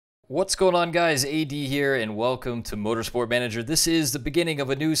What's going on, guys? AD here, and welcome to Motorsport Manager. This is the beginning of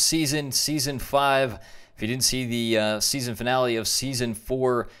a new season, Season 5. If you didn't see the season finale of Season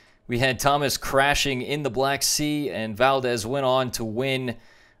 4, we had Thomas crashing in the Black Sea, and Valdez went on to win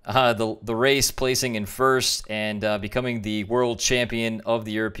the race, placing in first and becoming the world champion of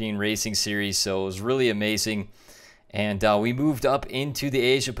the European Racing Series. So it was really amazing. And we moved up into the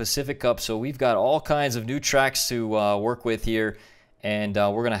Asia Pacific Cup, so we've got all kinds of new tracks to work with here. And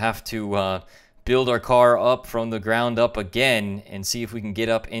we're going to have to build our car up from the ground up again and see if we can get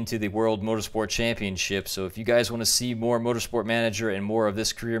up into the World Motorsport Championship. So if you guys want to see more Motorsport Manager and more of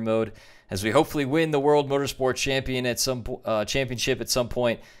this career mode, as we hopefully win the World Motorsport Championship at some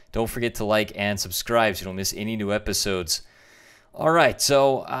point, don't forget to like and subscribe so you don't miss any new episodes. All right,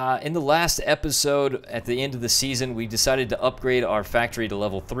 so in the last episode at the end of the season, we decided to upgrade our factory to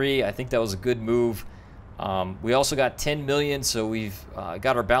level 3. I think that was a good move. We also got 10 million, so we've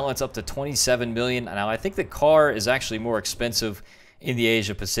got our balance up to 27 million. Now, I think the car is actually more expensive in the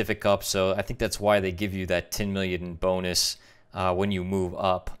Asia Pacific Cup, so I think that's why they give you that 10 million bonus when you move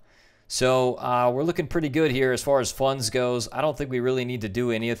up. So we're looking pretty good here as far as funds goes. I don't think we really need to do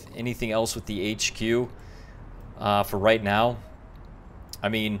anything else with the HQ for right now. I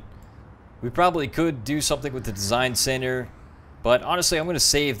mean, we probably could do something with the design center. But honestly, I'm going to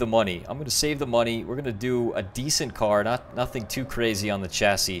save the money. I'm going to save the money. We're going to do a decent car, nothing too crazy on the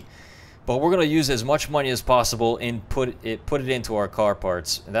chassis. But we're going to use as much money as possible and put it into our car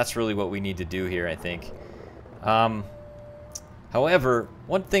parts. And that's really what we need to do here, I think. However,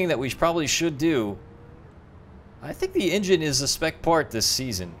 one thing that we probably should do, I think the engine is a spec part this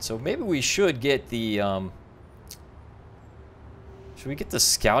season. So maybe we should get the... should we get the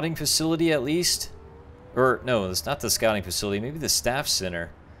scouting facility at least? Or, no, it's not the scouting facility. Maybe the staff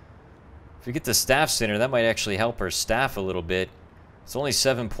center. If we get the staff center, that might actually help our staff a little bit. It's only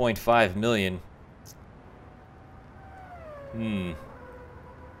 7.5 million. It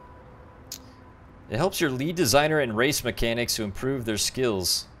helps your lead designer and race mechanics to improve their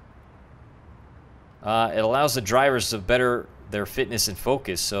skills. It allows the drivers to better their fitness and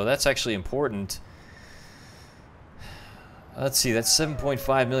focus, so that's actually important. Let's see, that's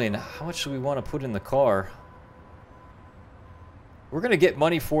 7.5 million. How much do we want to put in the car? We're going to get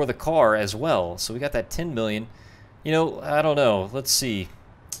money for the car as well. So we got that 10 million. You know, I don't know. Let's see.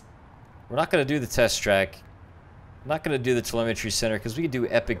 We're not going to do the test track. I'm not going to do the telemetry center because we can do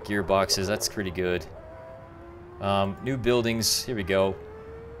epic gearboxes. That's pretty good. New buildings. Here we go.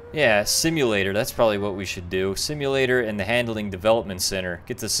 Yeah, simulator. That's probably what we should do. Simulator and the handling development center.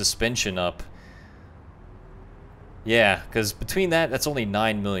 Get the suspension up. Yeah, because between that's only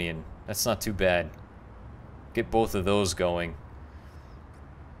 9 million. That's not too bad. Get both of those going.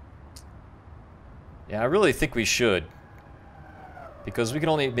 Yeah, I really think we should. Because we can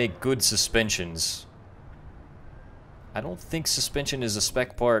only make good suspensions. I don't think suspension is a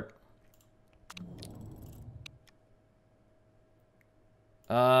spec part.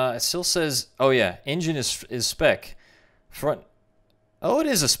 It still says... Oh yeah, engine is spec. Front... Oh, it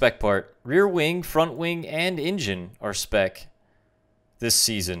is a spec part. Rear wing, front wing, and engine are spec this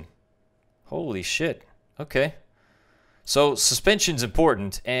season. Holy shit. Okay. So, suspension's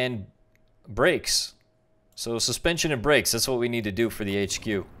important, and brakes. So, suspension and brakes, that's what we need to do for the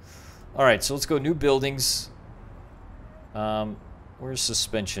HQ. Alright, so let's go new buildings. Where's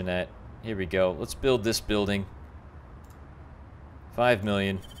suspension at? Here we go. Let's build this building. 5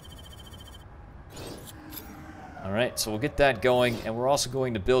 million. Alright, so we'll get that going, and we're also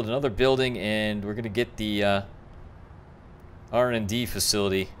going to build another building, and we're going to get the R&D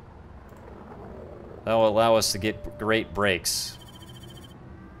facility. That will allow us to get great brakes.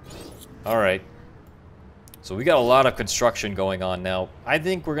 Alright. So we got a lot of construction going on now. I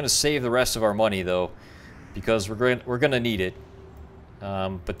think we're going to save the rest of our money, though, because we're going to need it.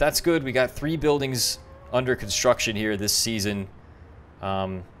 But that's good. We got 3 buildings under construction here this season.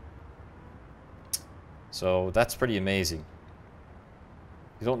 So that's pretty amazing.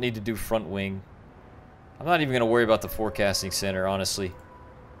 You don't need to do front wing. I'm not even going to worry about the forecasting center, honestly.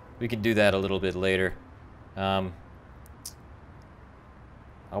 We can do that a little bit later. I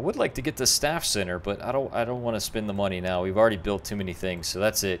would like to get the staff center, but I don't want to spend the money now. We've already built too many things, so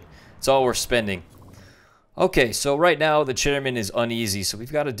that's it. It's all we're spending. Okay, so right now the chairman is uneasy, so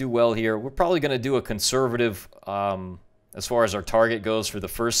we've got to do well here. We're probably going to do a conservative as far as our target goes for the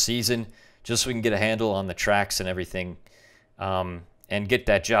first season, just so we can get a handle on the tracks and everything, and get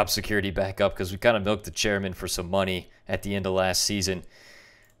that job security back up, because we kind of milked the chairman for some money at the end of last season.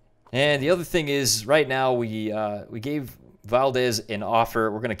 And the other thing is, right now we gave Valdez an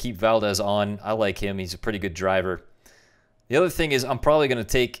offer. We're going to keep Valdez on. I like him. He's a pretty good driver. The other thing is, I'm probably going to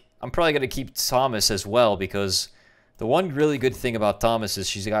take I'm probably going to keep Thomas as well, because the one really good thing about Thomas is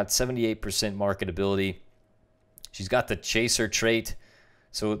she's got 78% marketability. She's got the chaser trait,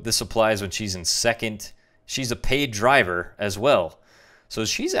 so this applies when she's in second. She's a paid driver as well, so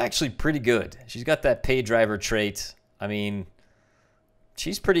she's actually pretty good. She's got that paid driver trait. I mean,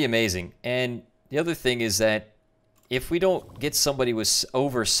 she's pretty amazing. And the other thing is that if we don't get somebody with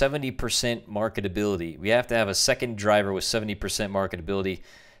over 70% marketability, we have to have a second driver with 70% marketability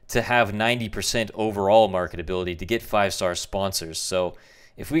to have 90% overall marketability to get 5-star sponsors. So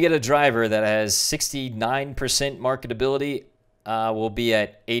if we get a driver that has 69% marketability, we'll be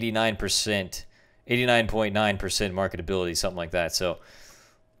at 89%, 89.9% marketability, something like that. So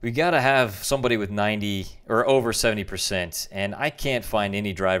we got to have somebody with 90 or over 70%. And I can't find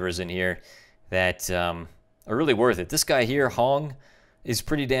any drivers in here that are really worth it. This guy here, Hong, is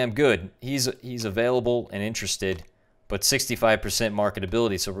pretty damn good. He's available and interested, but 65%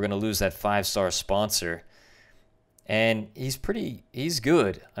 marketability, so we're going to lose that 5-star sponsor. And he's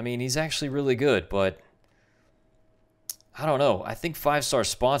good. I mean, he's actually really good, but I don't know. I think 5-star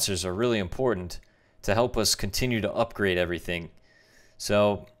sponsors are really important to help us continue to upgrade everything.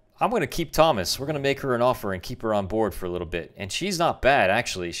 So I'm going to keep Thomas. We're going to make her an offer and keep her on board for a little bit. And she's not bad,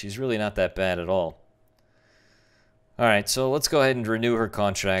 actually. She's really not that bad at all. All right, so let's go ahead and renew her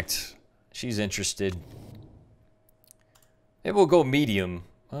contract. She's interested. Maybe we'll go medium.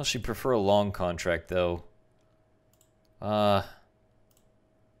 Well, she'd prefer a long contract, though. But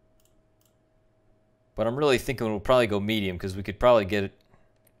I'm really thinking we'll probably go medium, because we could probably get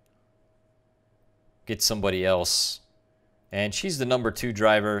somebody else. And she's the number 2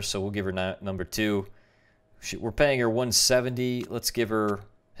 driver, so we'll give her number 2. We're paying her 170. Let's give her,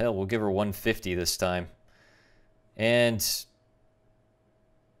 hell, we'll give her 150 this time. And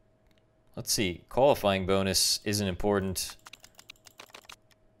let's see, qualifying bonus isn't important.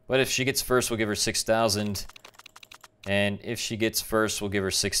 But if she gets first, we'll give her 6,000. And if she gets first, we'll give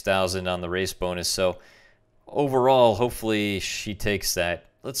her 6,000 on the race bonus. So overall, hopefully she takes that.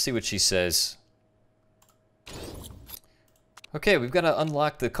 Let's see what she says. Okay, we've got to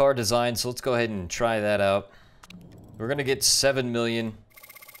unlock the car design, so let's go ahead and try that out. We're going to get 7 million.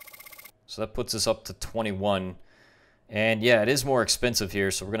 So that puts us up to 21. And yeah, it is more expensive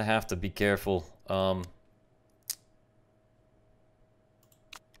here, so we're going to have to be careful.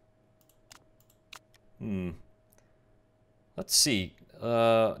 Let's see.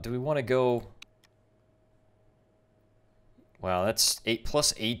 Do we want to go... Wow, that's 8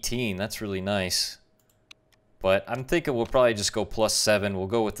 plus 18. That's really nice. But I'm thinking we'll probably just go plus 7. We'll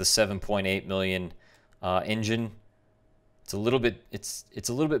go with the 7.8 million engine. It's a little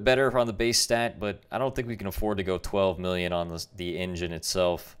bit better on the base stat, but I don't think we can afford to go 12 million on the engine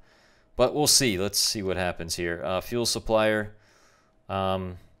itself. But we'll see. Let's see what happens here. Fuel supplier.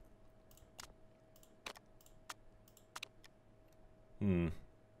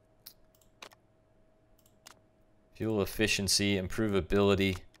 Fuel efficiency,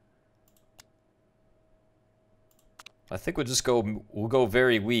 improvability. I think we'll go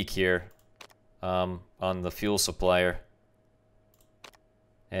very weak here on the fuel supplier.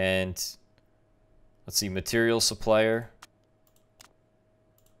 And let's see, material supplier.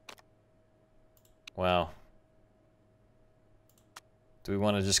 Wow. Do we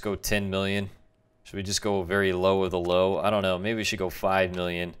want to just go 10 million? Should we just go very low of the low? I don't know. Maybe we should go 5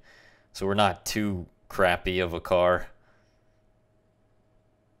 million so we're not too crappy of a car.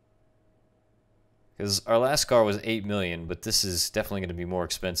 Because our last car was 8 million, but this is definitely going to be more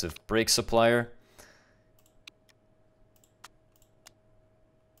expensive. Brake supplier.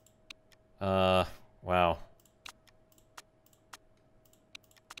 Wow.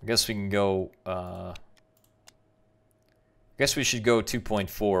 I guess we can go, I guess we should go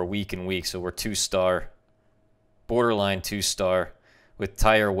 2.4 week and week, so we're 2-star. Borderline 2-star with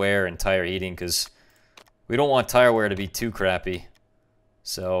tire wear and tire heating, because we don't want tire wear to be too crappy.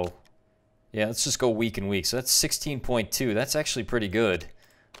 So, yeah, let's just go week and week. So that's 16.2. That's actually pretty good.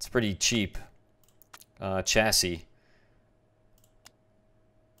 It's pretty cheap chassis.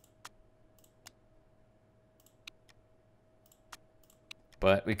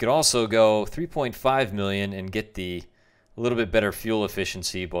 But we could also go 3.5 million and get a little bit better fuel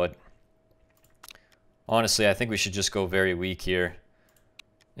efficiency, but honestly, I think we should just go very weak here.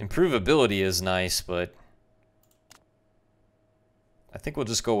 Improvability is nice, but I think we'll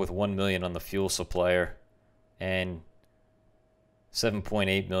just go with 1 million on the fuel supplier and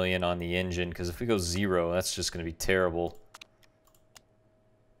 7.8 million on the engine, because if we go 0, that's just going to be terrible.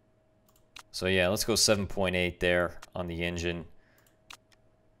 So yeah, let's go 7.8 there on the engine.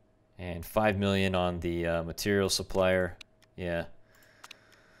 And 5 million on the material supplier. Yeah.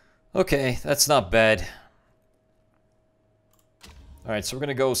 Okay, that's not bad. Alright, so we're going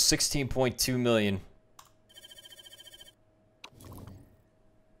to go 16.2 million.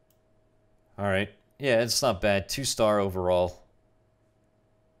 Alright. Yeah, it's not bad. 2-star overall.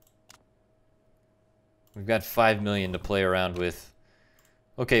 We've got 5 million to play around with.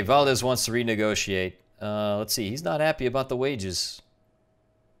 Okay, Valdez wants to renegotiate. Let's see. He's not happy about the wages.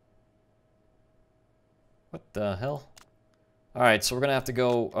 What the hell? Alright, so we're going to have to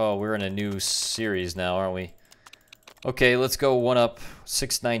go... Oh, we're in a new series now, aren't we? Okay, let's go one up.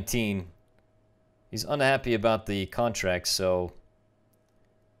 619. He's unhappy about the contract, so...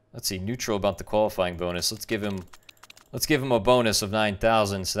 Let's see, neutral about the qualifying bonus. Let's give him a bonus of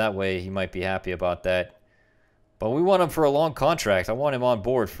 9,000, so that way he might be happy about that. But we want him for a long contract. I want him on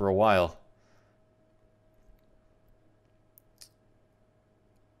board for a while.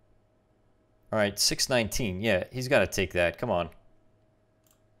 Alright, 619. Yeah, he's got to take that. Come on.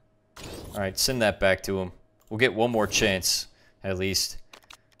 Alright, send that back to him. We'll get one more chance, at least.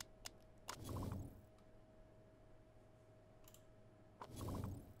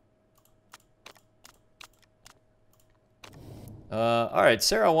 Alright,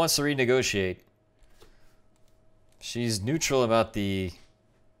 Sarah wants to renegotiate. She's neutral about the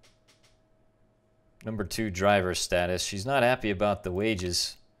number 2 driver status. She's not happy about the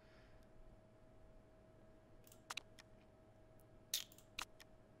wages.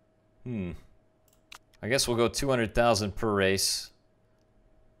 I guess we'll go 200,000 per race.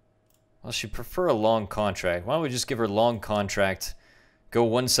 Well, she'd prefer a long contract. Why don't we just give her a long contract, go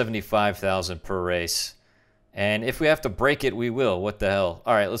 175,000 per race. And if we have to break it, we will. What the hell?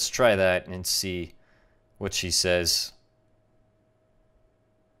 Alright, let's try that and see what she says.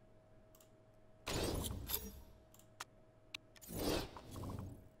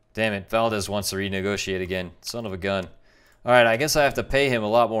 Damn it, Valdez wants to renegotiate again. Son of a gun. Alright, I guess I have to pay him a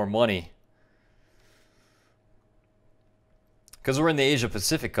lot more money. Because we're in the Asia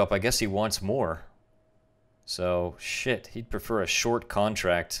Pacific Cup, I guess he wants more. So, shit, he'd prefer a short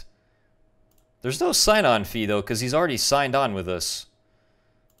contract. There's no sign-on fee, though, because he's already signed on with us.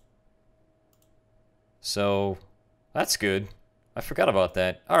 So, that's good. I forgot about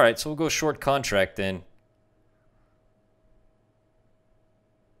that. Alright, so we'll go short contract then.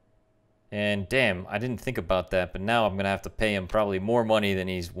 And damn, I didn't think about that, but now I'm going to have to pay him probably more money than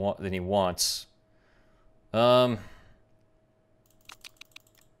he wants.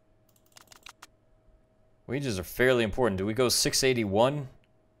 Wages are fairly important. Do we go 681?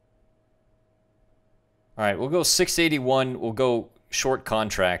 Alright, we'll go 681. We'll go short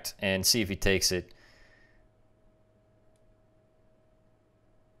contract and see if he takes it.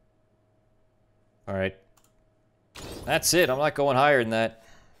 Alright. That's it. I'm not going higher than that.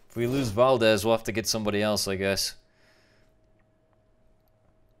 If we lose Valdez, we'll have to get somebody else, I guess.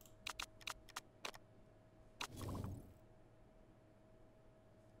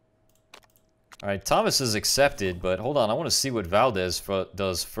 Alright, Thomas is accepted, but hold on. I want to see what Valdez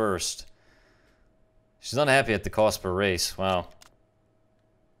does first. She's unhappy at the cost per race. Wow.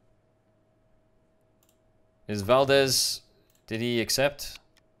 Is Valdez... Did he accept?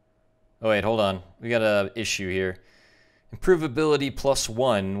 Oh, wait, hold on. We got an issue here. Improvability plus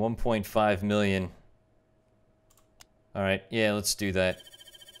 1.5 million. Alright, yeah, let's do that.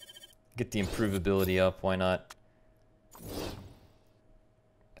 Get the improvability up, why not?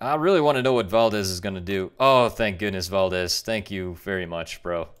 I really want to know what Valdez is going to do. Oh, thank goodness, Valdez. Thank you very much,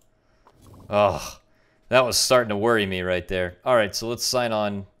 bro. Oh, that was starting to worry me right there. Alright, so let's sign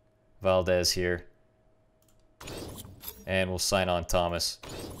on Valdez here. And we'll sign on Thomas.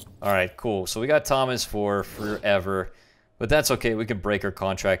 Alright, cool. So we got Thomas for forever. But that's okay. We can break our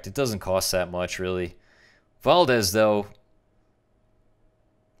contract. It doesn't cost that much, really. Valdez, though...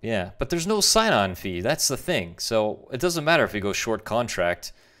 Yeah, but there's no sign-on fee. That's the thing. So it doesn't matter if we go short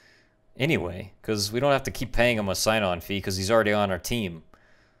contract anyway, because we don't have to keep paying him a sign-on fee because he's already on our team.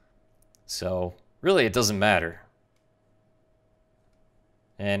 So really, it doesn't matter.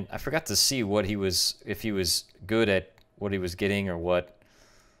 And I forgot to see what he was, if he was good at what he was getting or what.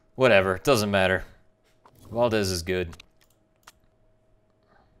 Whatever, it doesn't matter. Valdez is good.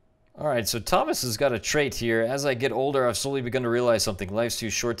 Alright, so Thomas has got a trait here. As I get older, I've slowly begun to realize something. Life's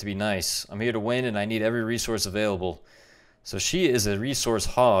too short to be nice. I'm here to win, and I need every resource available. So she is a resource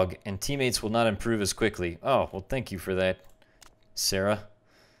hog, and teammates will not improve as quickly. Oh, well, thank you for that, Sarah.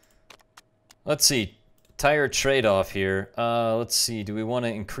 Let's see. Tire trade-off here. Let's see. Do we want to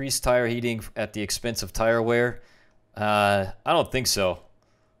increase tire heating at the expense of tire wear? I don't think so.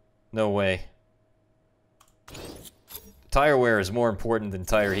 No way. Tire wear is more important than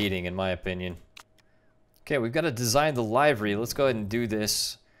tire heating, in my opinion. Okay, we've got to design the livery. Let's go ahead and do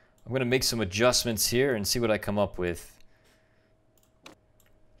this. I'm going to make some adjustments here and see what I come up with.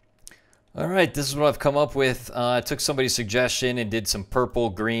 All right, this is what I've come up with. I took somebody's suggestion and did some purple,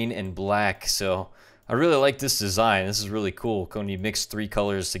 green, and black. So I really like this design. This is really cool when you mix 3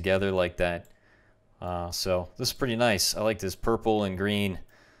 colors together like that. So this is pretty nice. I like this purple and green.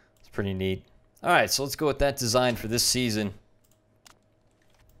 It's pretty neat. All right, so let's go with that design for this season.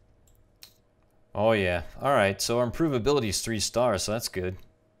 Oh, yeah. All right, so our improvability is 3 stars, so that's good.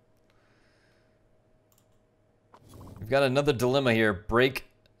 We've got another dilemma here. Brake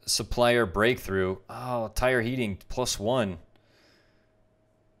supplier breakthrough. Oh, tire heating +1.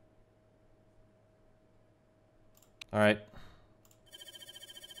 All right.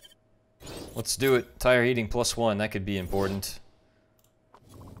 Let's do it. Tire heating +1. That could be important.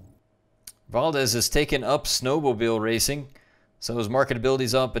 Valdez has taken up snowmobile racing. So his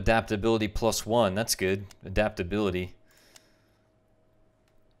marketability's up. Adaptability +1. That's good. Adaptability.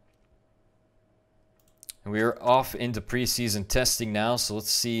 And we are off into preseason testing now, so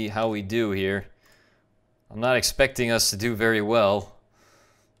let's see how we do here. I'm not expecting us to do very well.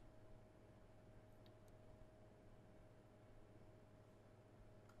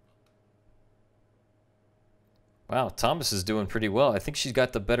 Wow, Thomas is doing pretty well. I think she's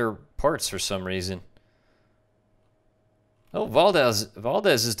got the better parts for some reason. Oh,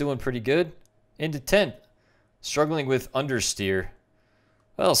 Valdez is doing pretty good. Into 10th. Struggling with understeer.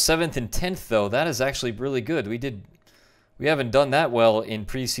 Well, 7th and 10th, though. That is actually really good. We haven't done that well in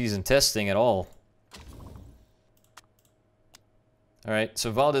preseason testing at all. All right,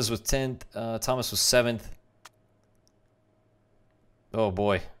 so Valdez was 10th. Thomas was 7th. Oh,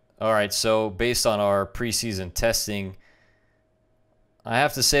 boy. All right, so based on our preseason testing, I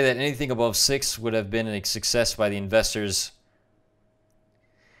have to say that anything above 6 would have been a success by the investors.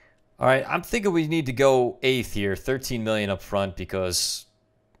 All right, I'm thinking we need to go 8th here, 13 million up front because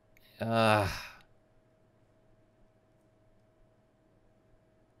I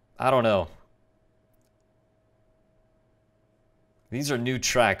don't know. These are new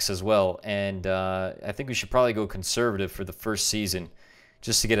tracks as well, and I think we should probably go conservative for the first season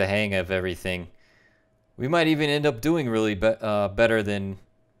just to get a hang of everything. We might even end up doing really better than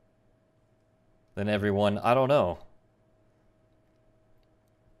everyone. I don't know.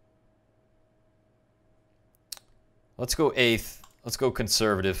 Let's go 8th. Let's go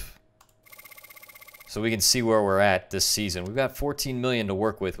conservative so we can see where we're at this season. We've got 14 million to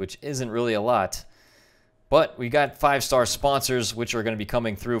work with, which isn't really a lot. But we got 5-star sponsors, which are going to be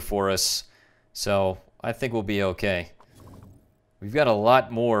coming through for us. So I think we'll be okay. We've got a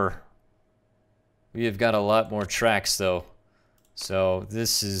lot more. We have got a lot more tracks, though. So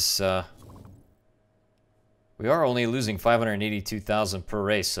this is... we are only losing 582,000 per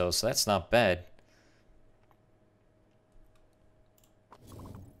race, so that's not bad.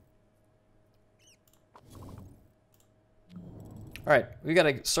 All right, we got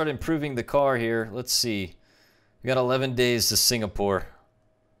to start improving the car here. Let's see. We got 11 days to Singapore.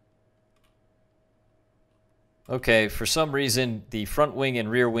 Okay, for some reason, the front wing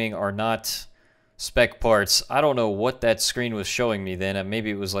and rear wing are not spec parts. I don't know what that screen was showing me then. Maybe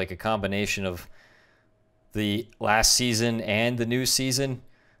it was like a combination of the last season and the new season,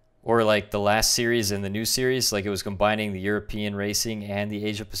 or like the last series and the new series. Like it was combining the European racing and the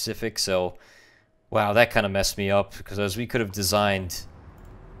Asia Pacific. So, wow, that kind of messed me up because we could have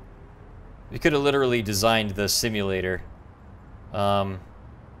literally designed the simulator.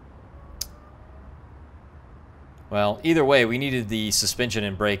 Well, either way, we needed the suspension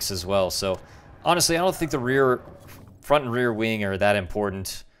and brakes as well. So, honestly, I don't think the front and rear wing are that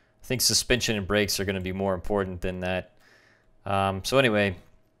important. I think suspension and brakes are going to be more important than that. So anyway,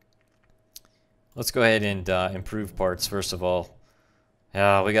 let's go ahead and improve parts first of all.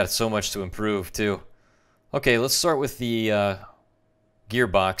 We got so much to improve too. Okay, let's start with the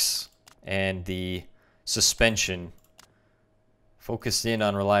gearbox and the suspension. Focused in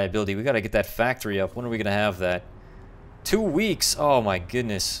on reliability. We got to get that factory up. When are we going to have that? 2 weeks. Oh my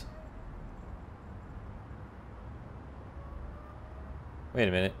goodness. Wait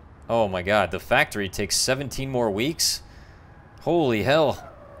a minute. Oh my god, the factory takes 17 more weeks? Holy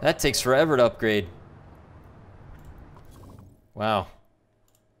hell. That takes forever to upgrade. Wow.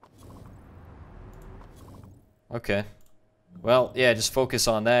 Okay. Well, yeah, just focus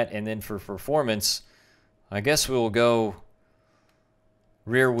on that, and then for performance, I guess we'll go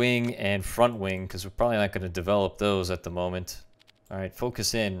rear wing and front wing, because we're probably not going to develop those at the moment. Alright,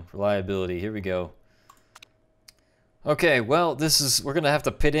 focus in. Reliability. Here we go. Okay, well, we're going to have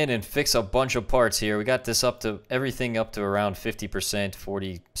to pit in and fix a bunch of parts here. We got this everything up to around 50%,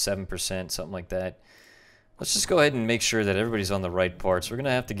 47%, something like that. Let's just go ahead and make sure that everybody's on the right parts. We're going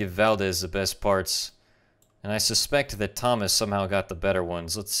to have to give Valdez the best parts. And I suspect that Thomas somehow got the better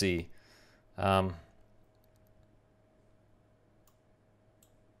ones. Let's see. Well,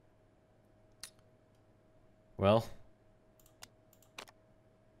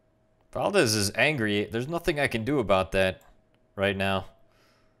 Valdez is angry. There's nothing I can do about that right now.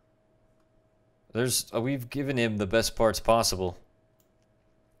 We've given him the best parts possible.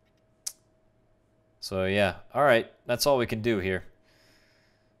 So yeah, all right, that's all we can do here.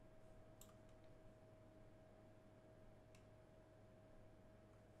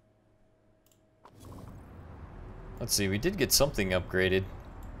 Let's see, we did get something upgraded.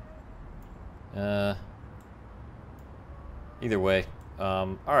 Either way.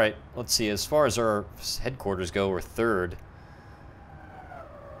 All right, let's see, as far as our headquarters go, we're third.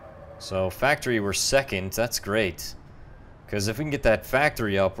 So factory, we're second. That's great. Because if we can get that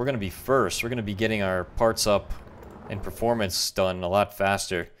factory up, we're going to be first. We're going to be getting our parts up and performance done a lot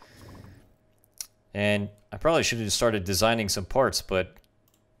faster. And I probably should have started designing some parts, but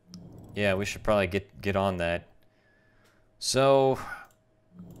yeah, we should probably get on that. So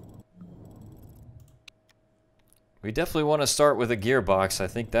we definitely want to start with a gearbox. I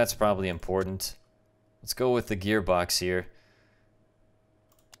think that's probably important. Let's go with the gearbox here.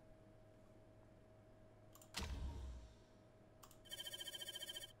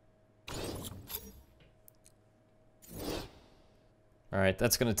 Alright,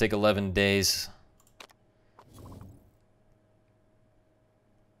 that's going to take 11 days.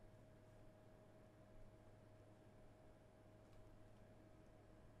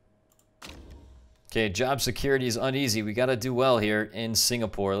 Okay, job security is uneasy. We got to do well here in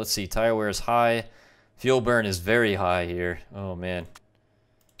Singapore. Let's see, tire wear is high. Fuel burn is very high here. Oh, man.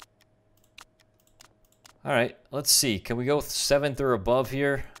 Alright, let's see. Can we go 7th or above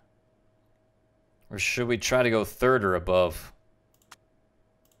here? Or should we try to go 3rd or above?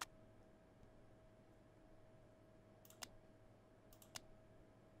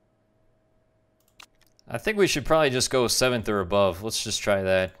 I think we should probably just go 7th or above. Let's just try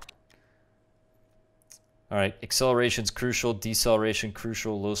that. Alright, acceleration's crucial, deceleration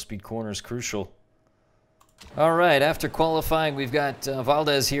crucial, low speed corners crucial. Alright, after qualifying, we've got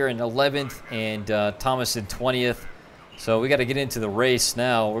Valdez here in 11th and Thomas in 20th. So we got to get into the race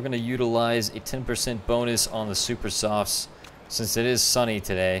now. We're going to utilize a 10% bonus on the Super Softs since it is sunny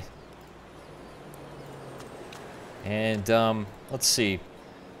today. And let's see.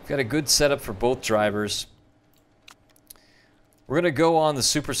 We've got a good setup for both drivers. We're going to go on the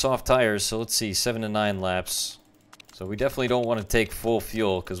super soft tires, so let's see, 7 to 9 laps. So we definitely don't want to take full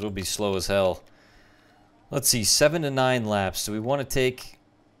fuel because we'll be slow as hell. Let's see, 7 to 9 laps. Do we want to take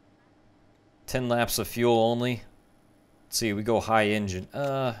 10 laps of fuel only? Let's see, we go high engine.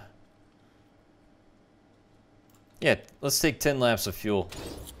 Yeah, let's take 10 laps of fuel.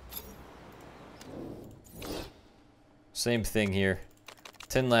 Same thing here.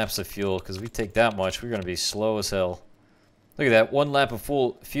 10 laps of fuel, because if we take that much, we're going to be slow as hell. Look at that, 1 lap of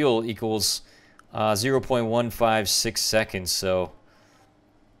full fuel equals 0.156 seconds, so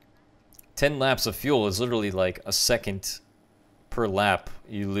 10 laps of fuel is literally like a second per lap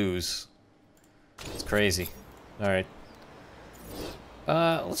you lose. It's crazy. Alright.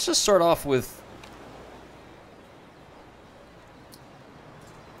 Let's just start off with...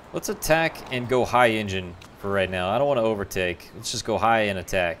 Let's attack and go high engine for right now. I don't want to overtake. Let's just go high and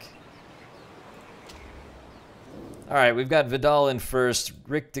attack. Alright, we've got Vidal in first,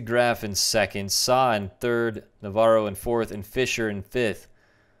 Rick de Graaf in second, Sa in third, Navarro in fourth, and Fisher in fifth.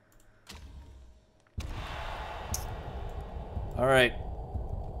 Alright,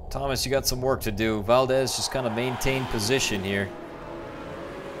 Thomas, you got some work to do. Valdez just kind of maintain position here.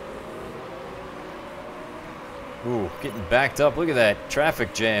 Ooh, getting backed up. Look at that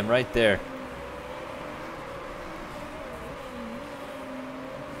traffic jam right there.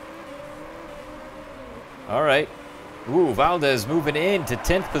 Alright. Ooh, Valdez moving in to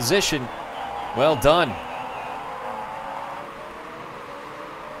 10th position. Well done.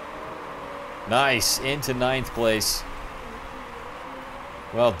 Nice, into 9th place.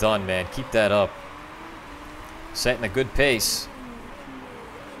 Well done, man. Keep that up. Setting a good pace.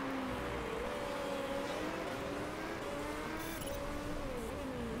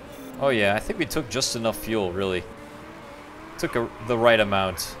 Oh yeah, I think we took just enough fuel, really. Took the right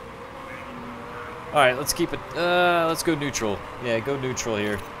amount. Alright, let's keep it, let's go neutral. Yeah, go neutral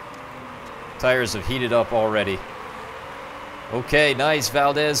here. Tires have heated up already. Okay, nice.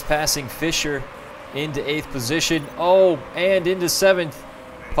 Valdez passing Fisher into 8th position. Oh, and into 7th.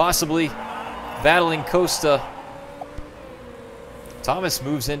 Possibly battling Costa. Thomas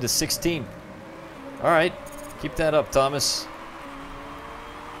moves into 16th. Alright, Keep that up, Thomas.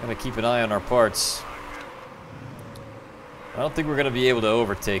 Gotta keep an eye on our parts. I don't think we're gonna be able to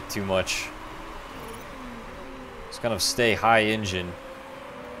overtake too much. Just kind of stay high engine.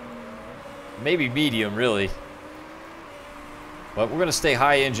 Maybe medium, really. But we're gonna stay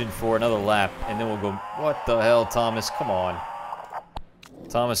high engine for another lap, and then we'll go... What the hell, Thomas? Come on.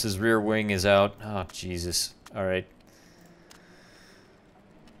 Thomas's rear wing is out. Oh, Jesus. Alright.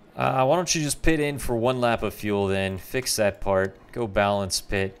 Why don't you just pit in for one lap of fuel then? Fix that part. Go balance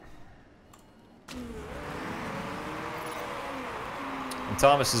pit. And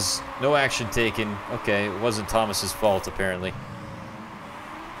Thomas is no action taken. Okay, it wasn't Thomas's fault apparently.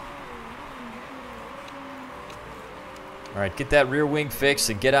 Alright, get that rear wing fixed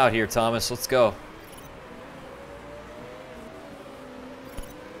and get out here, Thomas. Let's go.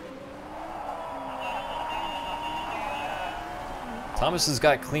 Thomas has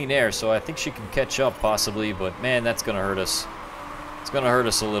got clean air, so I think she can catch up possibly, but man, that's going to hurt us. It's going to hurt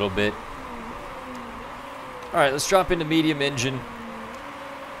us a little bit. Alright, let's drop into medium engine.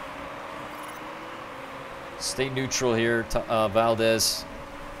 Stay neutral here, Valdez.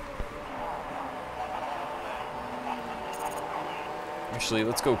 Actually,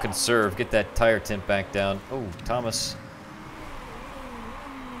 let's go conserve. Get that tire temp back down. Oh, Thomas.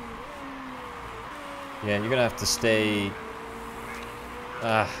 Yeah, you're going to have to stay...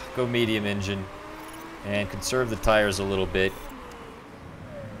 go medium engine and conserve the tires a little bit.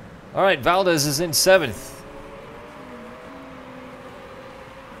 Alright, Valdez is in 7th.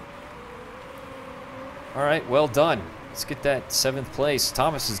 Alright, well done. Let's get that 7th place.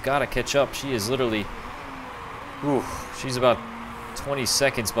 Thomas has got to catch up. She is literally... Ooh, she's about 20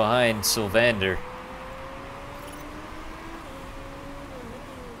 seconds behind Sylvander.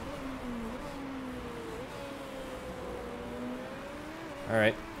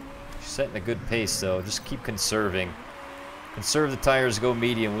 Alright. She's setting a good pace, though. Just keep conserving. Conserve the tires, go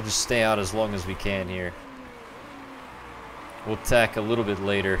medium. We'll just stay out as long as we can here. We'll tack a little bit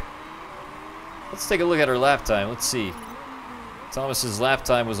later. Let's take a look at her lap time. Let's see. Thomas's lap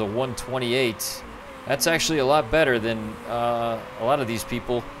time was a 1:28. That's actually a lot better than a lot of these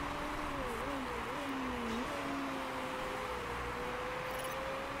people.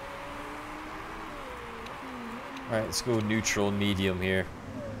 Alright, let's go neutral, medium here.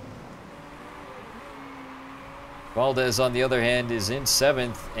 Valdez, on the other hand, is in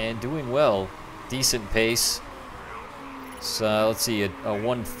 7th and doing well. Decent pace. So, let's see, a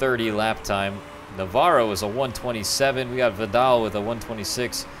 1:30 lap time. Navarro is a 1:27. We got Vidal with a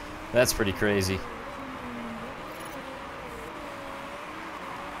 1:26. That's pretty crazy.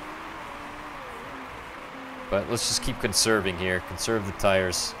 But let's just keep conserving here. Conserve the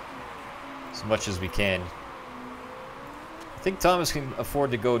tires as much as we can. I think Thomas can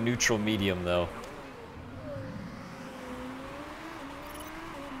afford to go neutral medium, though.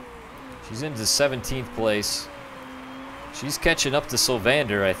 She's into 17th place. She's catching up to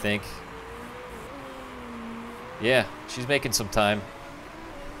Sylvander, I think. Yeah, she's making some time.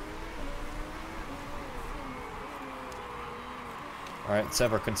 Alright, let's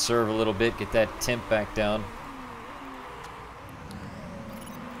have her conserve a little bit. Get that temp back down.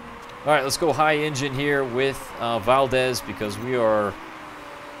 Alright, let's go high engine here with Valdez because we are...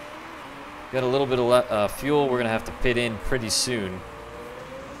 Got a little bit of fuel. We're going to have to pit in pretty soon.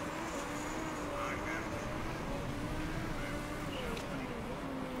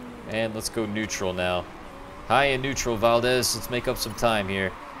 And let's go neutral now. High and neutral, Valdez. Let's make up some time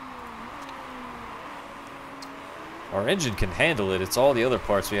here. Our engine can handle it. It's all the other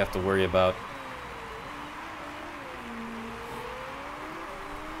parts we have to worry about.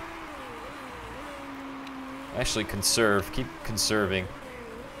 Actually, conserve. Keep conserving.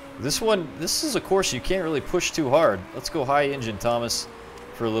 This is a course you can't really push too hard. Let's go high engine, Thomas,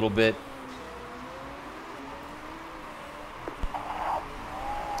 for a little bit.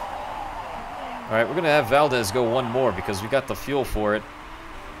 Alright, we're going to have Valdez go one more because we got the fuel for it.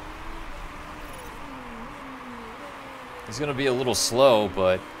 He's going to be a little slow,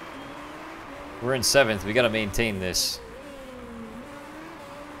 but we're in 7th. We got to maintain this.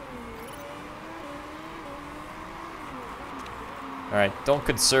 Alright, don't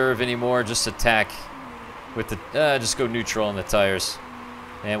conserve anymore, just attack with the... just go neutral on the tires.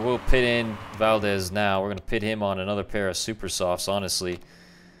 And we'll pit in Valdez now. We're going to pit him on another pair of super softs, honestly.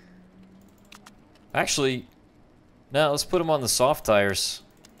 Actually, no, let's put him on the soft tires.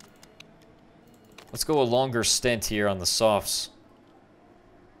 Let's go a longer stint here on the softs.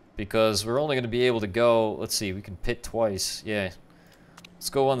 Because we're only going to be able to go... Let's see, we can pit twice. Yeah. Let's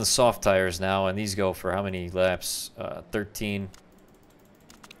go on the soft tires now, and these go for how many laps? 13.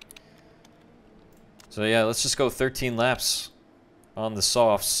 So yeah, let's just go 13 laps on the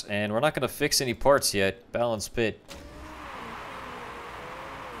softs, and we're not going to fix any parts yet. Balance pit.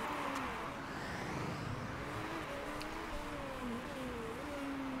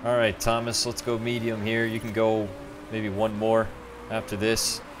 All right, Thomas, let's go medium here. You can go maybe one more after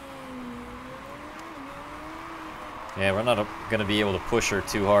this. Yeah, we're not going to be able to push her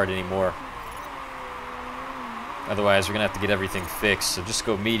too hard anymore. Otherwise, we're going to have to get everything fixed. So just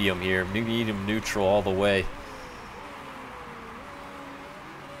go medium here. Medium neutral all the way.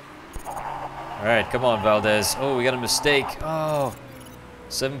 All right, come on, Valdez. Oh, we got a mistake. Oh,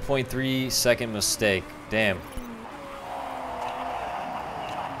 7.3 second mistake. Damn.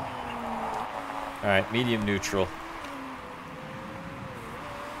 All right, medium neutral.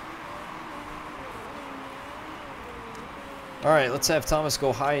 All right, let's have Thomas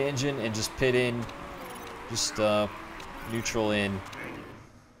go high engine and just pit in. Just neutral in.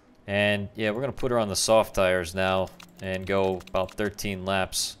 And yeah, we're going to put her on the soft tires now and go about 13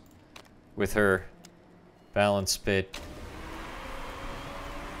 laps with her. Balance pit.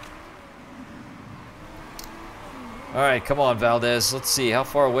 All right, come on, Valdez. Let's see how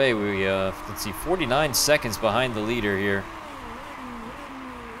far away we. Let's see, 49 seconds behind the leader here.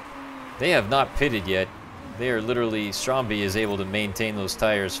 They have not pitted yet. They are literally. Stromby is able to maintain those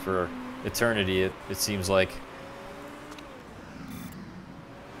tires for eternity. It seems like.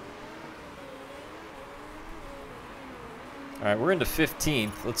 All right, we're into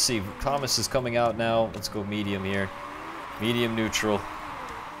 15th. Let's see. Thomas is coming out now. Let's go medium here. Medium neutral.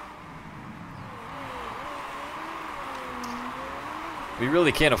 We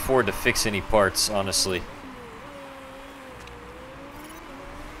really can't afford to fix any parts, honestly.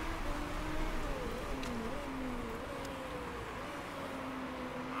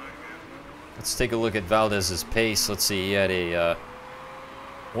 Let's take a look at Valdez's pace. Let's see, he had a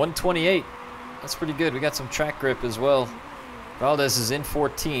 128. That's pretty good. We got some track grip as well. Valdez is in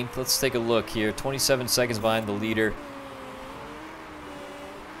 14th. Let's take a look here. 27 seconds behind the leader.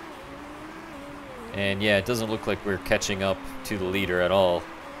 And yeah, it doesn't look like we're catching up to the leader at all.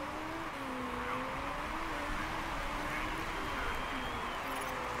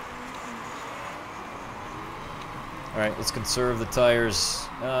 All right, let's conserve the tires.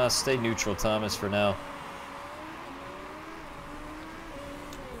 Stay neutral, Thomas, for now.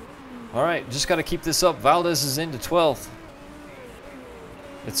 All right, just got to keep this up. Valdez is into 12th.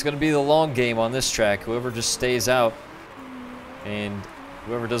 It's going to be the long game on this track. Whoever just stays out and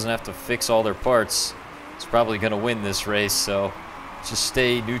whoever doesn't have to fix all their parts is probably going to win this race. So just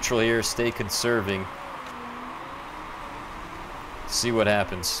stay neutral here, stay conserving. See what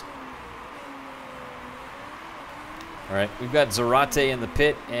happens. All right, we've got Zarate in the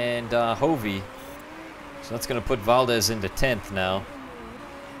pit and Hovey. So that's going to put Valdez into 10th now.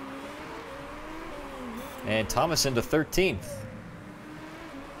 And Thomas into 13th.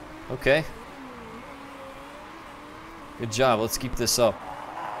 Okay. Good job. Let's keep this up.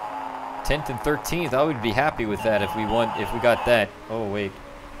 10th and 13th. I would be happy with that if we got that. Oh, wait.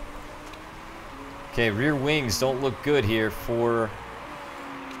 Okay, rear wings don't look good here for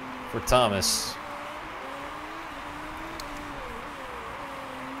Thomas.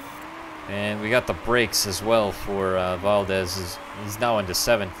 And we got the brakes as well for Valdez. He's now into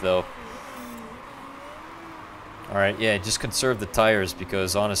 7th, though. All right, yeah, just conserve the tires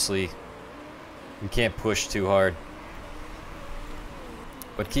because, honestly, we can't push too hard.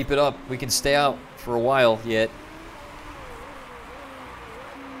 But keep it up. We can stay out for a while yet.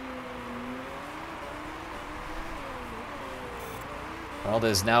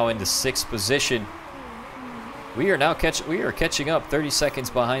 Valdez now into 6th position. We are catching up 30 seconds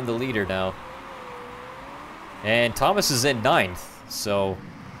behind the leader now. And Thomas is in 9th, so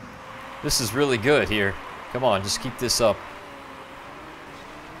this is really good here. Come on, just keep this up.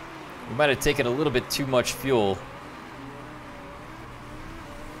 We might have taken a little bit too much fuel.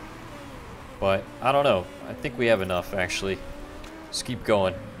 But I don't know. I think we have enough, actually. Just keep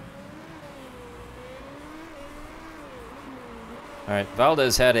going. All right,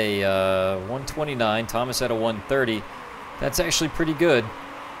 Valdez had a 129. Thomas had a 130. That's actually pretty good.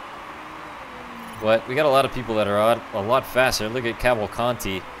 But we got a lot of people that are a lot faster. Look at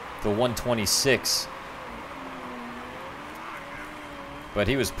Cavalcanti, the 126. But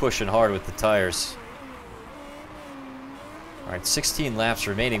he was pushing hard with the tires. All right, 16 laps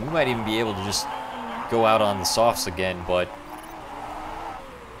remaining. We might even be able to just go out on the softs again, but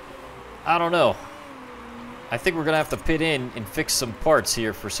I don't know. I think we're going to have to pit in and fix some parts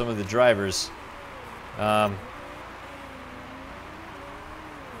here for some of the drivers.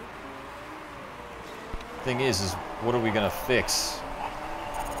 Thing is what are we going to fix?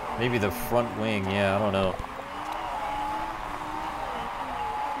 Maybe the front wing, yeah, I don't know.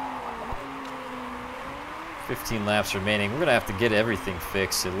 $15 laps remaining. We're going to have to get everything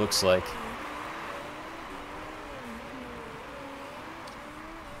fixed, it looks like.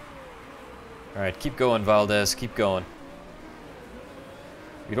 Alright, keep going, Valdez. Keep going.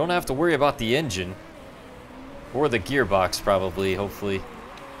 We don't have to worry about the engine. Or the gearbox, probably, hopefully.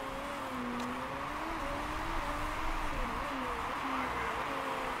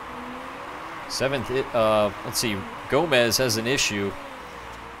 Seventh, let's see. Gomez has an issue.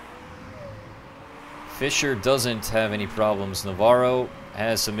 Fisher doesn't have any problems. Navarro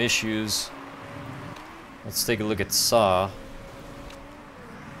has some issues. Let's take a look at Saw.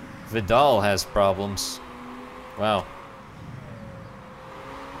 Vidal has problems. Wow.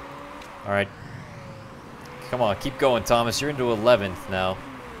 Alright. Come on, keep going, Thomas. You're into 11th now.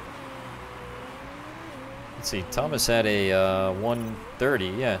 Let's see. Thomas had a 130.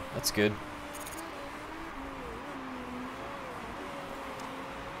 Yeah, that's good.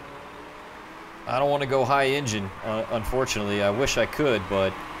 I don't want to go high engine, unfortunately. I wish I could,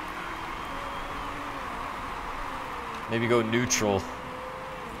 but maybe go neutral.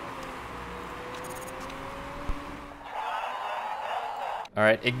 All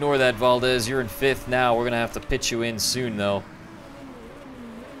right, ignore that, Valdez. You're in 5th now. We're going to have to pitch you in soon, though.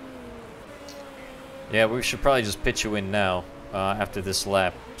 Yeah, we should probably just pitch you in now after this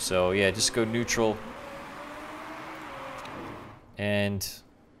lap. So, yeah, just go neutral. And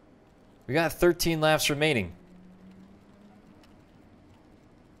we got 13 laps remaining.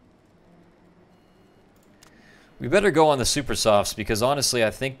 We better go on the super softs because honestly,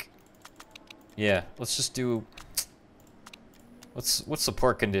 I think, yeah, let's just do. What's the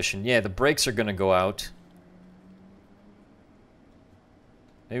park condition? Yeah, the brakes are gonna go out.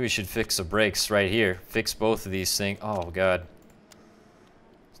 Maybe we should fix the brakes right here. Fix both of these things. Oh god.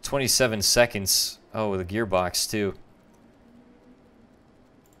 27 seconds. Oh, the gearbox too.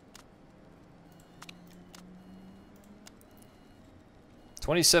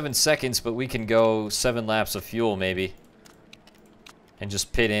 "27 seconds, but we can go 7 laps of fuel, maybe. And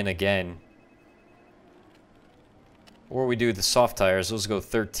just pit in again. Or we do the soft tires. Those go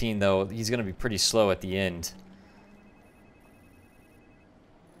 13, though. He's going to be pretty slow at the end.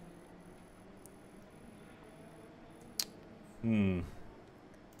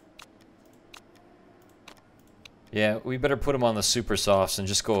 Yeah, we better put him on the super softs and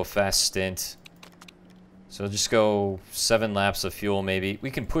just go a fast stint. So just go 7 laps of fuel, maybe.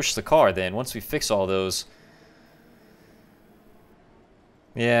 We can push the car then, once we fix all those.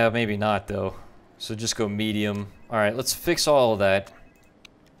 Yeah, maybe not, though. So just go medium. Alright, let's fix all of that.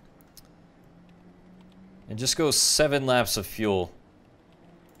 And just go 7 laps of fuel.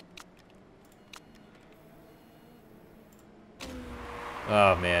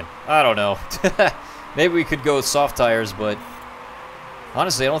 Oh, man. I don't know. Maybe we could go soft tires, but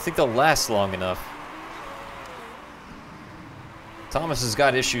honestly, I don't think they'll last long enough. Thomas has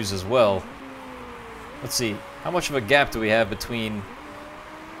got issues as well. Let's see. How much of a gap do we have between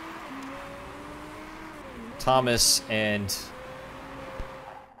Thomas and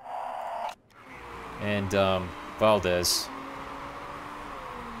Valdez?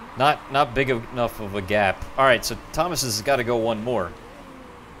 Not big enough of a gap. All right, so Thomas has got to go one more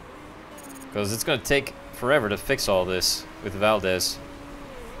because it's going to take forever to fix all this with Valdez.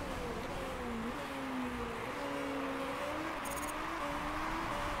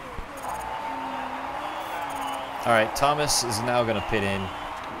 All right, Thomas is now going to pit in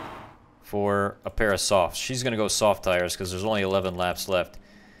for a pair of softs. She's going to go soft tires because there's only 11 laps left.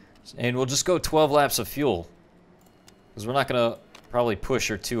 And we'll just go 12 laps of fuel because we're not going to probably push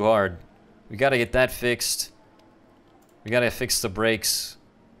her too hard. We got to get that fixed. We got to fix the brakes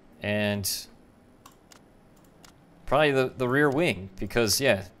and probably the rear wing because,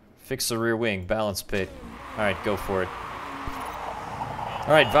 yeah, fix the rear wing, balance pit. All right, go for it.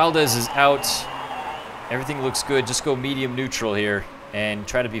 All right, Valdez is out. Everything looks good. Just go medium neutral here and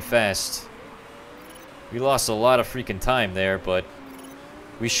try to be fast. We lost a lot of freaking time there, but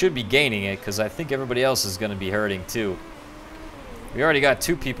we should be gaining it because I think everybody else is going to be hurting too. We already got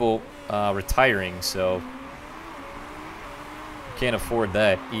 2 people retiring, so we can't afford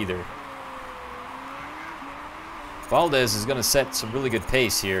that either. Valdez is going to set some really good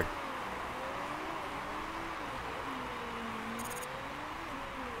pace here.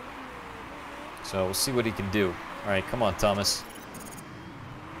 So we'll see what he can do. All right, come on, Thomas.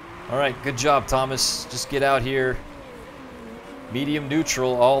 All right, good job, Thomas. Just get out here. Medium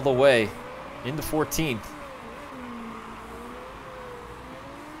neutral all the way into 14th.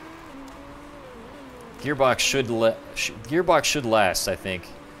 Gearbox should last, I think.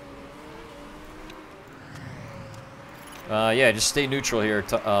 Yeah, just stay neutral here,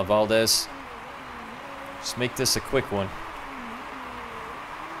 Valdez. Just make this a quick one.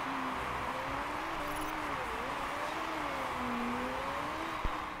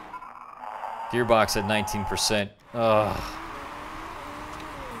 Gearbox at 19%. Ugh.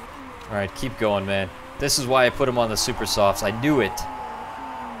 Alright, keep going, man. This is why I put him on the super softs. I knew it.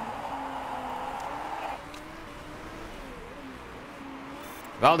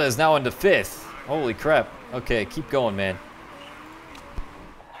 Valdez now into 5th. Holy crap. Okay, keep going, man.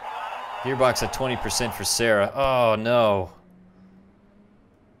 Gearbox at 20% for Sarah. Oh, no.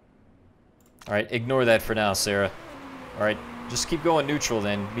 Alright, ignore that for now, Sarah. Alright, just keep going neutral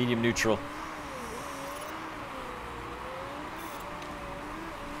then. Medium neutral.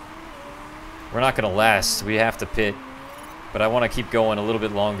 We're not going to last. We have to pit. But I want to keep going a little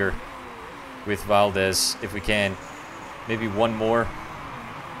bit longer with Valdez if we can. Maybe one more.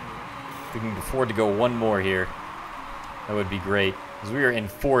 If we can afford to go one more here, that would be great. Because we are in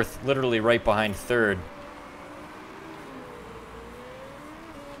 4th, literally right behind 3rd.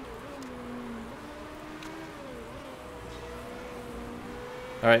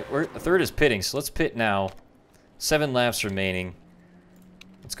 Alright, 3rd is pitting, so let's pit now. 7 laps remaining.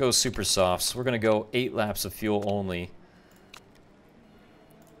 Let's go super softs. We're going to go 8 laps of fuel only.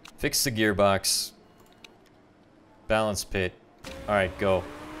 Fix the gearbox. Balance pit. Alright, go.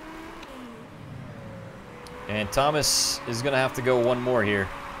 And Thomas is going to have to go one more here.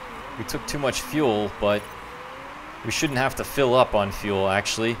 We took too much fuel, but we shouldn't have to fill up on fuel,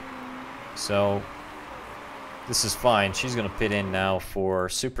 actually. So, this is fine. She's going to pit in now for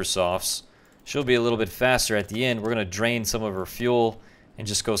super softs. She'll be a little bit faster at the end. We're going to drain some of her fuel and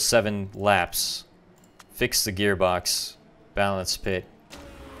just go 7 laps. Fix the gearbox. Balance pit.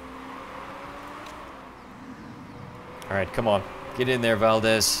 Alright, come on. Get in there,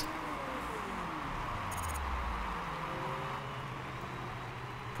 Valdez.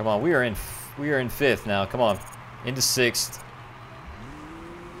 Come on, we are in 5th now. Come on. Into 6th.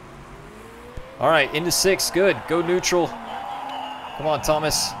 Alright, into 6th. Good. Go neutral. Come on,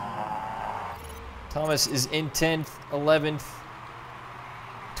 Thomas. Thomas is in 10th, 11th.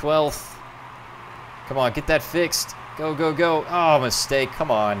 12th. Come on, get that fixed. Go, go, go. Oh, mistake. Come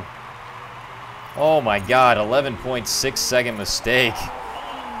on. Oh my god, 11.6 second mistake.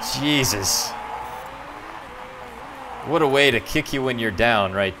 Jesus. What a way to kick you when you're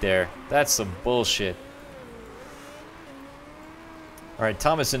down right there. That's some bullshit. Alright,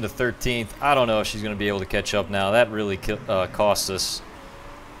 Thomas into 13th. I don't know if she's going to be able to catch up now. That really cost us.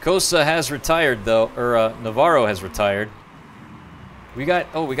 Costa has retired, though. Or, Navarro has retired. We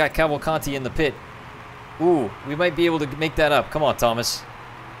got Cavalcanti in the pit. Ooh, we might be able to make that up. Come on, Thomas.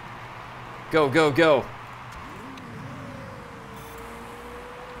 Go, go, go.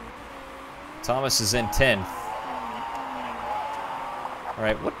 Thomas is in 10th.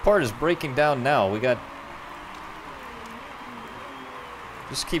 Alright, what part is breaking down now? We got...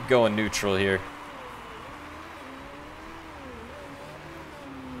 Just keep going neutral here.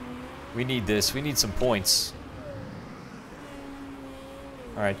 We need this. We need some points.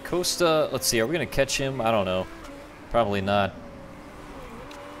 Alright, Costa, let's see, are we going to catch him? I don't know. Probably not.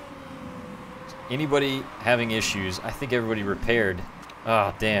 Anybody having issues? I think everybody repaired.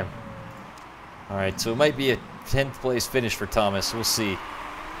 Ah, damn. Alright, so it might be a 10th place finish for Thomas. We'll see.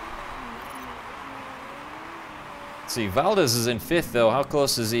 Let's see, Valdez is in 5th, though. How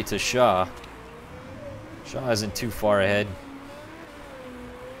close is he to Shaw? Shaw isn't too far ahead.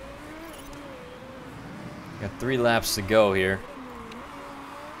 Got 3 laps to go here.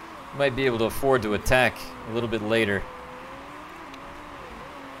 Might be able to afford to attack a little bit later.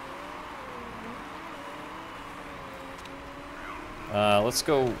 Let's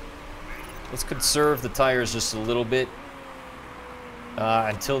go. Let's conserve the tires just a little bit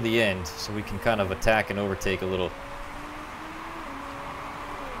until the end, so we can kind of attack and overtake a little.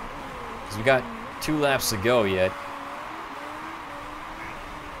 Because we got 2 laps to go yet.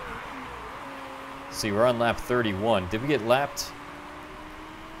 Let's see, we're on lap 31. Did we get lapped?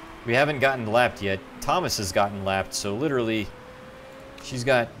 We haven't gotten lapped yet. Thomas has gotten lapped, so literally she's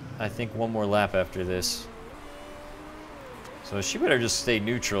got, I think, 1 more lap after this. So she better just stay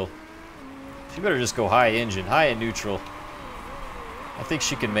neutral. She better just go high engine, high and neutral. I think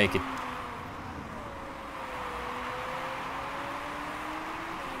she can make it.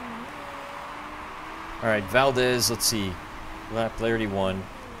 Alright, Valdez, let's see. Lap 31.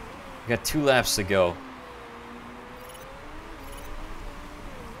 We got 2 laps to go.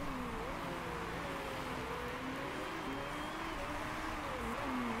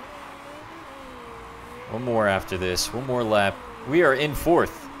 One more after this. One more lap. We are in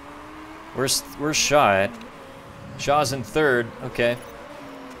 4th. Where's Shaw at? Shaw's in third. Okay.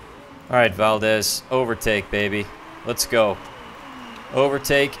 All right, Valdez. Overtake, baby. Let's go.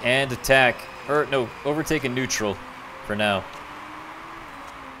 Overtake and attack. Or, no, overtake and neutral for now.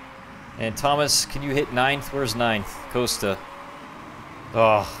 And Thomas, can you hit 9th? Where's 9th? Costa.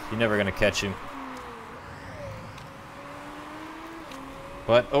 Oh, you're never going to catch him.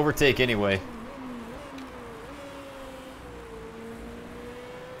 But overtake anyway.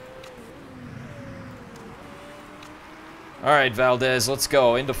 All right, Valdez, let's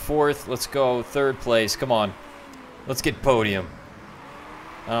go. Into 4th. Let's go 3rd place. Come on. Let's get podium.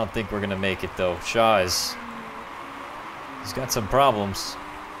 I don't think we're going to make it, though. Shaw is... He's got some problems.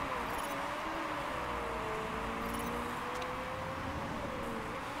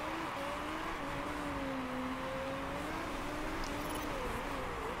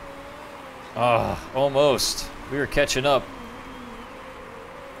 Ah, almost. We were catching up.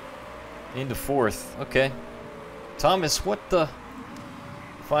 Into 4th. Okay. Thomas, what the...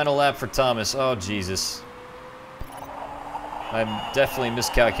 Final lap for Thomas. Oh, Jesus. I definitely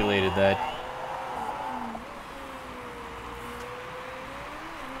miscalculated that.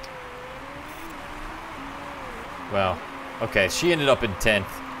 Wow. Okay, she ended up in 10th.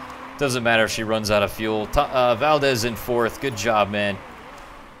 Doesn't matter if she runs out of fuel. Valdez in 4th. Good job, man.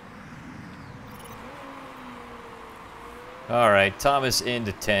 All right, Thomas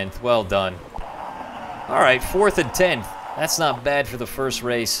into 10th. Well done. All right, 4th and 10th. That's not bad for the first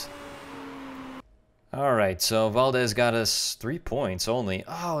race. All right, so Valdez got us 3 points only.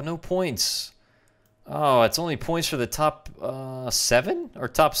 Oh, no points. Oh, it's only points for the top 7 or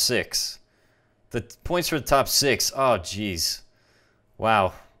top 6? The points for the top 6. Oh, geez.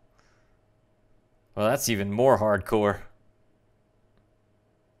 Wow. Well, that's even more hardcore.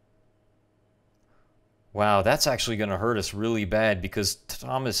 Wow, that's actually going to hurt us really bad because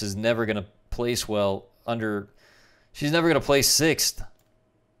Thomas is never going to place well under... She's never going to place 6th.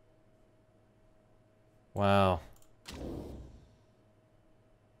 Wow.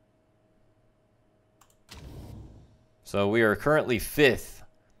 So we are currently 5th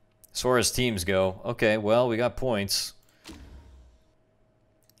as far as teams go. Okay, well, we got points.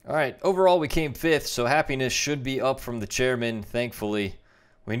 All right, overall we came 5th, so happiness should be up from the chairman, thankfully.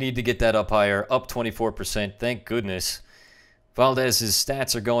 We need to get that up higher, up 24%, thank goodness. Valdez's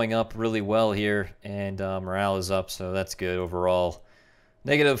stats are going up really well here, and morale is up, so that's good overall.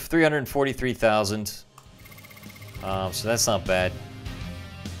 Negative 343,000. So that's not bad.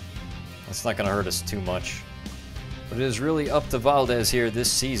 That's not going to hurt us too much. But it is really up to Valdez here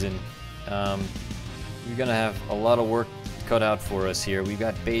this season. We're going to have a lot of work cut out for us here. We've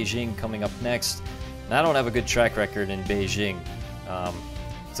got Beijing coming up next. And I don't have a good track record in Beijing.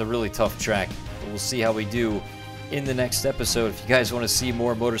 It's a really tough track. But we'll see how we do in the next episode. If you guys want to see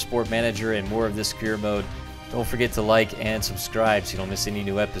more Motorsport Manager and more of this career mode, don't forget to like and subscribe so you don't miss any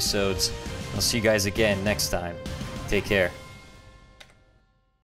new episodes. I'll see you guys again next time. Take care.